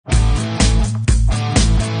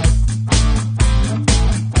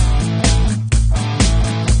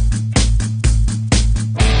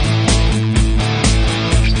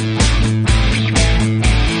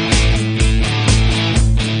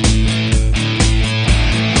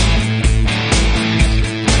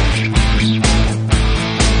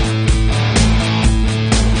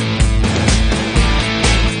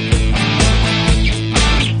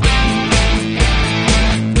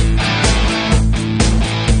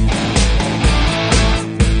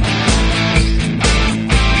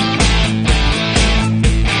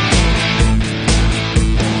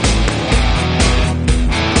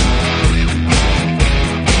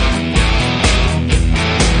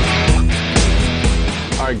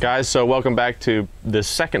right, guys, so welcome back to the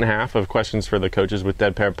second half of Questions for the Coaches with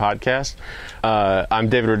Dead Pair podcast. I'm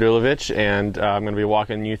David Radulovich, and I'm going to be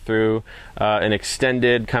walking you through an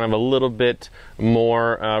extended, kind of a little bit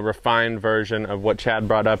more refined version of what Chad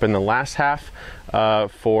brought up in the last half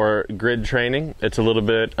for grid training. It's a little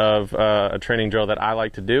bit of a training drill that I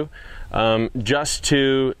like to do just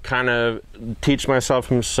to kind of teach myself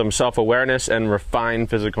some self-awareness and refine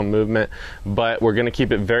physical movement, but we're going to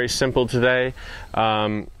keep it very simple today.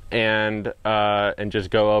 And just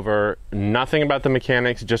go over nothing about the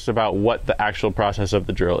mechanics, just about what the actual process of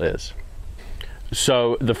the drill is.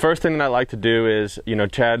 So the first thing that I like to do is,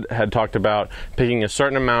 Chad had talked about picking a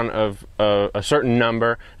certain amount of a certain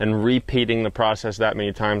number and repeating the process that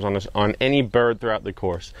many times on any bird throughout the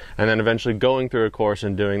course, and then eventually going through a course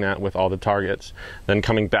and doing that with all the targets, then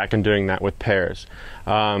coming back and doing that with pairs.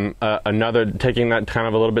 Taking that kind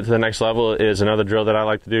of a little bit to the next level is another drill that I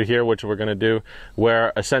like to do here, which we're going to do,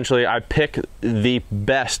 where essentially I pick the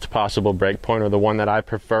best possible break point, or the one that I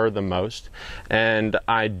prefer the most, and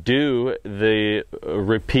I do the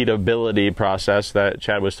repeatability process that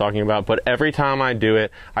Chad was talking about, but every time I do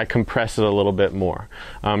it, I compress it a little bit more.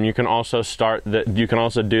 You can also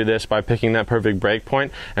do this by picking that perfect break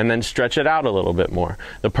point and then stretch it out a little bit more.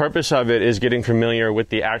 The purpose of it is getting familiar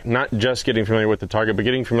with not just getting familiar with the target, but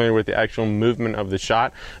getting familiar with the actual movement of the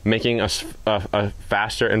shot, making a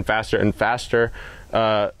faster and faster and faster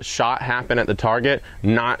shot happen at the target,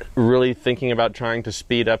 not really thinking about trying to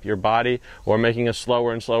speed up your body, or making a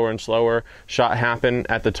slower and slower and slower shot happen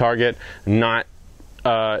at the target, not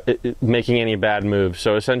making any bad moves.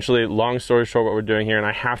 So essentially, long story short, what we're doing here, and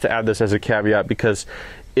I have to add this as a caveat, because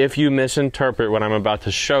if you misinterpret what I'm about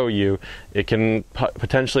to show you, it can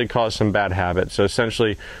potentially cause some bad habits. So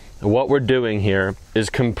essentially, what we're doing here is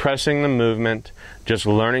compressing the movement, just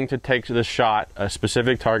learning to take the shot, a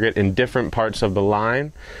specific target, in different parts of the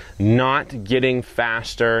line, not getting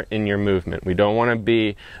faster in your movement. We don't want to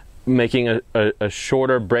be making a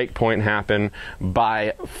shorter break point happen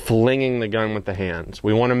by flinging the gun with the hands.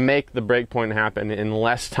 We want to make the break point happen in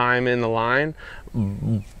less time in the line,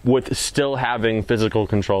 with still having physical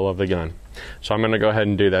control of the gun. So I'm going to go ahead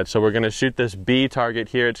and do that. So we're going to shoot this B target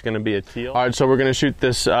here. It's going to be a teal. All right, so we're going to shoot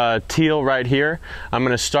this teal right here. I'm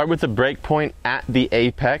going to start with the break point at the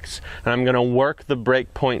apex, and I'm going to work the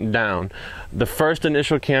break point down. The first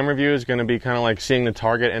initial camera view is going to be kind of like seeing the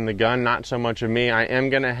target and the gun, not so much of me. I am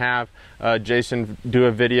going to have Jason do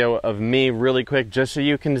a video of me really quick, just so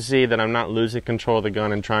you can see that I'm not losing control of the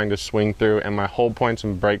gun and trying to swing through, and my hold points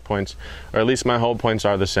and break points, or at least my hold points,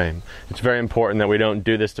 are the same. It's very important that we don't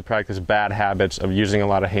do this to practice bad habits of using a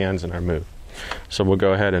lot of hands in our move. So we'll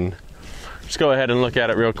go ahead and look at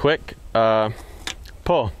it real quick.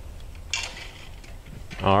 Pull.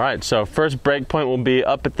 All right, so first break point will be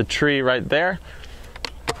up at the tree right there.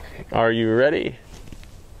 Are you ready?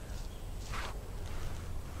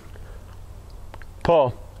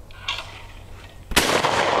 Pull.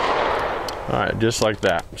 All right, just like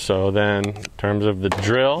that. So then, in terms of the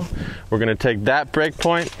drill, we're going to take that break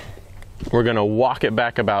point, we're going to walk it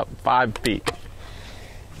back about 5 feet.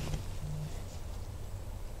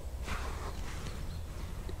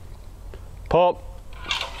 Pull.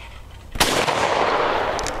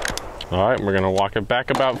 All right, we're going to walk it back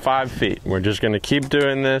about 5 feet. We're just going to keep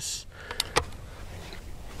doing this,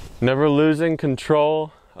 never losing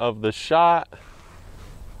control of the shot.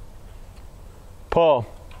 Pull.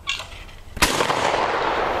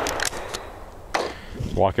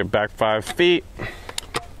 Walk it back 5 feet.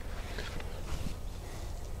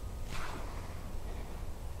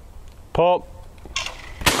 Pull.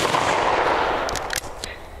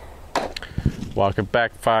 Walk it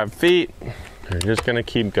back 5 feet. We're just going to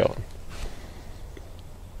keep going.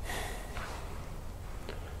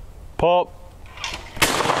 Pull.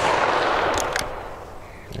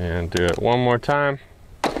 And do it one more time.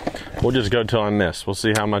 We'll just go till I miss. We'll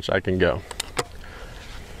see how much I can go.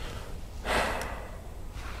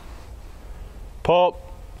 Pull.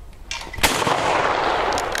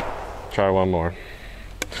 Try one more.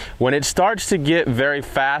 When it starts to get very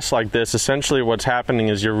fast like this, essentially what's happening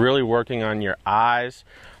is you're really working on your eyes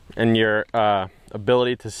and your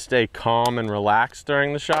ability to stay calm and relaxed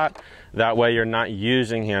during the shot. That way you're not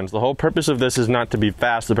using hands. The whole purpose of this is not to be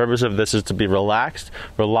fast. The purpose of this is to be relaxed,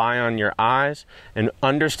 rely on your eyes, and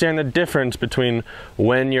understand the difference between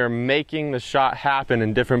when you're making the shot happen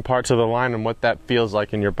in different parts of the line and what that feels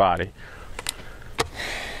like in your body.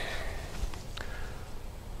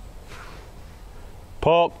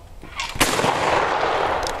 Pull.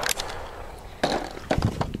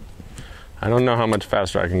 I don't know how much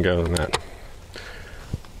faster I can go than that.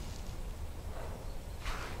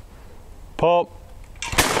 Pull.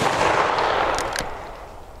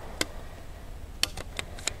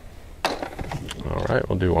 right,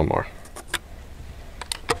 we'll do one more.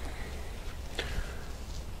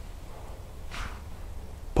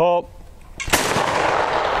 Pull.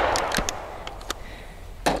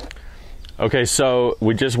 Okay, so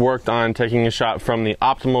we just worked on taking a shot from the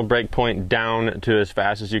optimal break point down to as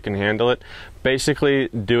fast as you can handle it. Basically,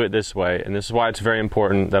 do it this way, and this is why it's very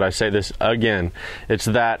important that I say this again. It's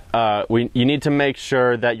that you need to make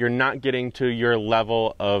sure that you're not getting to your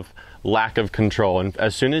level of lack of control. And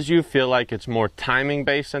as soon as you feel like it's more timing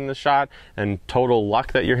based in the shot and total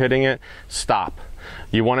luck that you're hitting it, stop.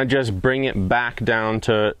 You want to just bring it back down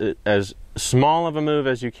to as small of a move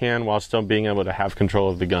as you can while still being able to have control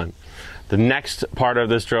of the gun. The next part of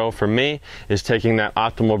this drill for me is taking that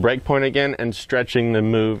optimal break point again and stretching the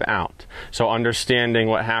move out. So understanding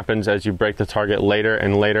what happens as you break the target later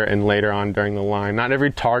and later and later on during the line. Not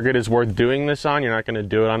every target is worth doing this on. You're not going to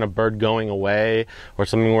do it on a bird going away or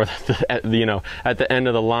something where at the end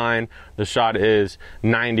of the line the shot is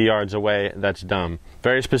 90 yards away. That's dumb.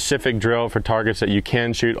 Very specific drill for targets that you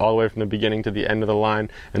can shoot all the way from the beginning to the end of the line,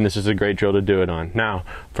 and this is a great drill to do it on. Now,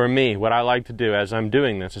 for me, what I like to do as I'm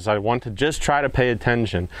doing this is I want to just try to pay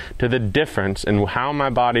attention to the difference in how my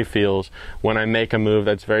body feels when I make a move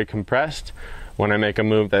that's very compressed, when I make a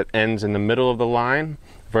move that ends in the middle of the line,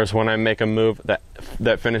 versus when I make a move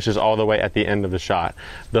that finishes all the way at the end of the shot.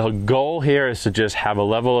 The goal here is to just have a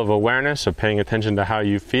level of awareness of paying attention to how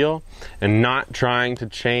you feel and not trying to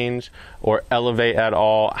change or elevate at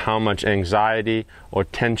all how much anxiety or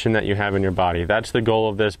tension that you have in your body. That's the goal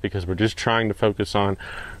of this, because we're just trying to focus on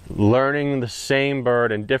learning the same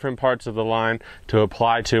bird in different parts of the line to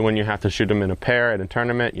apply to when you have to shoot them in a pair at a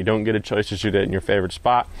tournament. You don't get a choice to shoot it in your favorite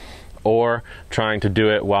spot, or trying to do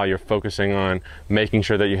it while you're focusing on making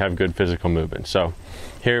sure that you have good physical movement. So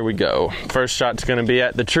here we go. First shot's going to be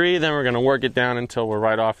at the tree, then we're going to work it down until we're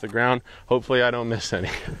right off the ground. Hopefully I don't miss any.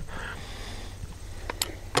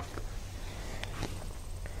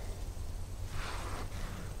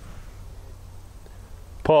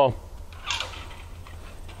 Pull.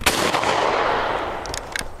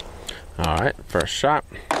 All right, first shot.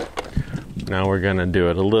 Now we're going to do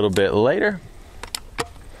it a little bit later.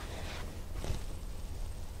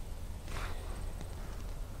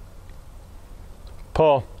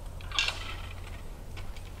 Pull.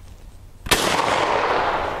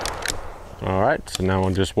 All right, so now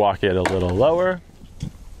we'll just walk it a little lower.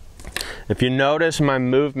 If you notice my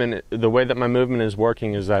movement, the way that my movement is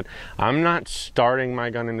working is that I'm not starting my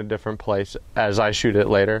gun in a different place as I shoot it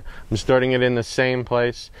later. I'm starting it in the same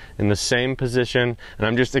place, in the same position, and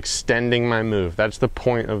I'm just extending my move. That's the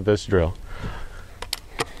point of this drill.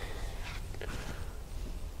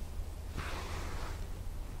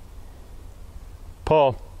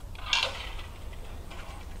 Pull.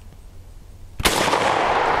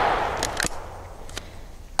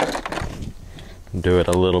 Do it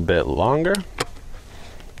a little bit longer. You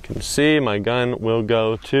can see my gun will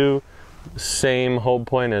go to the same hold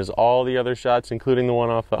point as all the other shots, including the one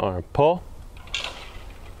off the arm. Pull.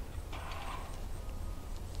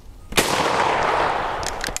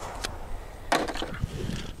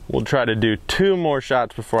 We'll try to do 2 more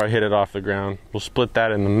shots before I hit it off the ground. We'll split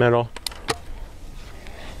that in the middle.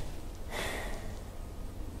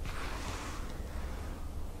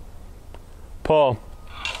 Pull.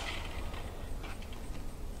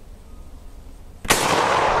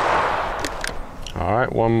 All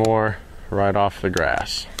right, one more right off the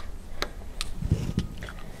grass.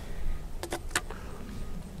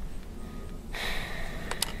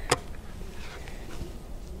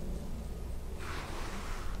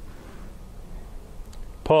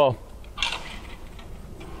 Pull.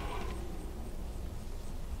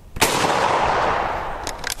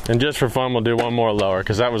 And just for fun, we'll do one more lower,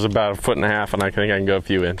 because that was about 1.5 feet, and I think I can go a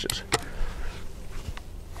few inches.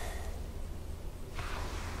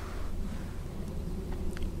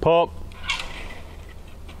 Pull.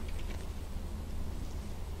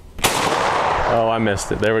 Oh, I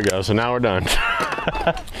missed it. There we go. So now we're done.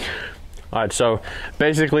 All right, so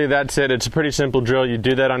basically that's it. It's a pretty simple drill. You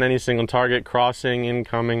do that on any single target, crossing,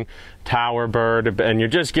 incoming, tower, bird, and you're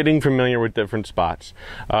just getting familiar with different spots.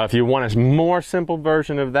 If you want a more simple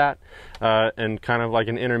version of that, and kind of like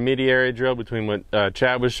an intermediary drill between what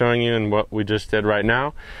Chad was showing you and what we just did right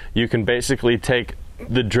now, you can basically take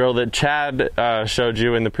the drill that Chad showed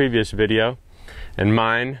you in the previous video and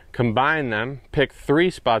mine, combine them, pick 3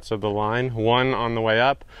 spots of the line, 1 on the way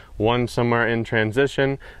up, 1 somewhere in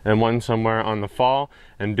transition, and 1 somewhere on the fall,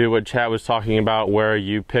 and do what Chad was talking about, where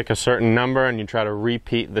you pick a certain number and you try to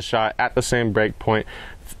repeat the shot at the same break point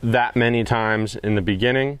that many times in the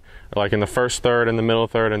beginning, like in the first third, in the middle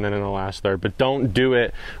third, and then in the last third. But don't do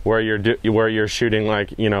it where you're shooting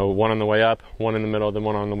like, you know, one on the way up, one in the middle, then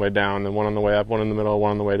one on the way down, then one on the way up, one in the middle,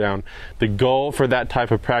 one on the way down. The goal for that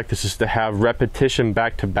type of practice is to have repetition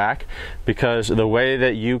back to back, because the way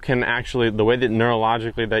that you can actually, the way that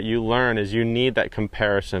neurologically that you learn is you need that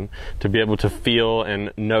comparison to be able to feel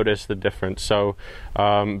and notice the difference. So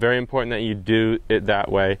very important that you do it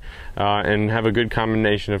that way and have a good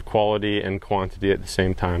combination of quality and quantity at the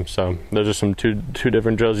same time. So those are some two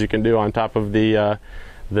different drills you can do on top of the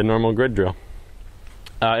normal grid drill.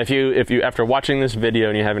 If you after watching this video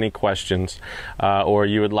and you have any questions, or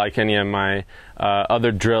you would like any of my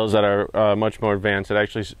other drills that are much more advanced, that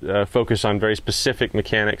actually focus on very specific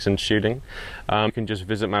mechanics and shooting, you can just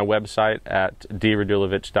visit my website at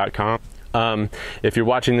dradulovich.com. If you're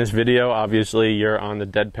watching this video, obviously you're on the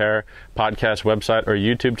Dead Pair podcast website or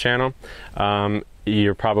YouTube channel.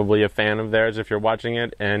 You're probably a fan of theirs if you're watching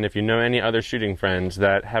it, and if you know any other shooting friends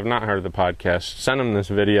that have not heard of the podcast, send them this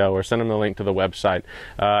video or send them the link to the website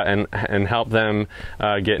and help them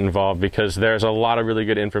get involved, because there's a lot of really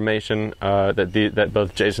good information that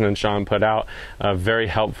both Jason and Sean put out, very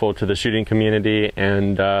helpful to the shooting community.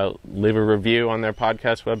 And leave a review on their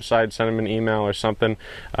podcast website, send them an email or something.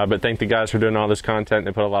 But thank the guys for doing all this content.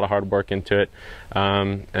 They put a lot of hard work into it.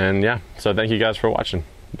 And yeah, so thank you guys for watching.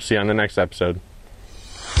 See you on the next episode.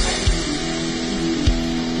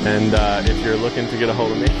 And if you're looking to get a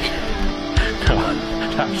hold of me,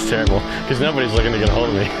 no, that was terrible, because nobody's looking to get a hold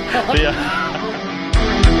of me. But yeah.